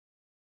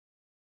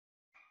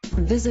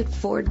Visit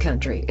Ford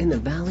Country in the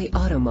Valley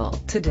Auto Mall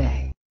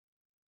today.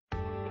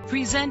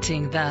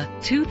 Presenting the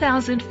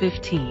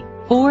 2015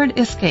 Ford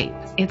Escape.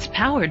 It's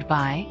powered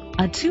by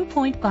a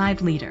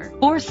 2.5-liter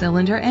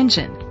 4-cylinder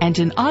engine and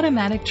an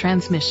automatic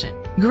transmission.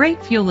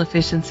 Great fuel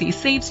efficiency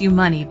saves you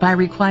money by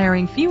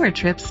requiring fewer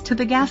trips to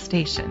the gas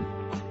station.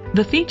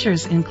 The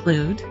features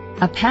include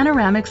a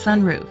panoramic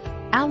sunroof,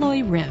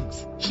 alloy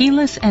rims,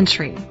 keyless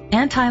entry,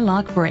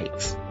 anti-lock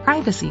brakes,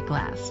 privacy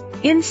glass.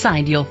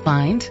 Inside you'll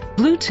find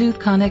Bluetooth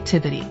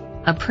connectivity,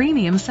 a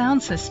premium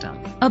sound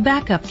system, a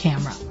backup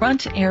camera,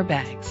 front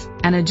airbags,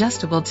 an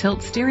adjustable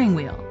tilt steering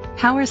wheel,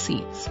 power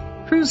seats,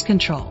 cruise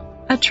control,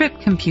 a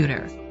trip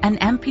computer, an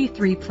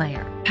MP3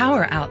 player,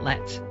 power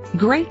outlets.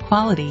 Great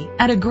quality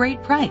at a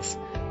great price.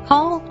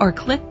 Call or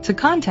click to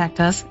contact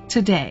us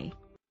today.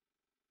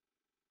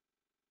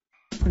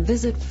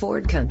 Visit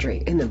Ford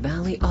Country in the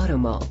Valley Auto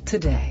Mall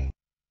today.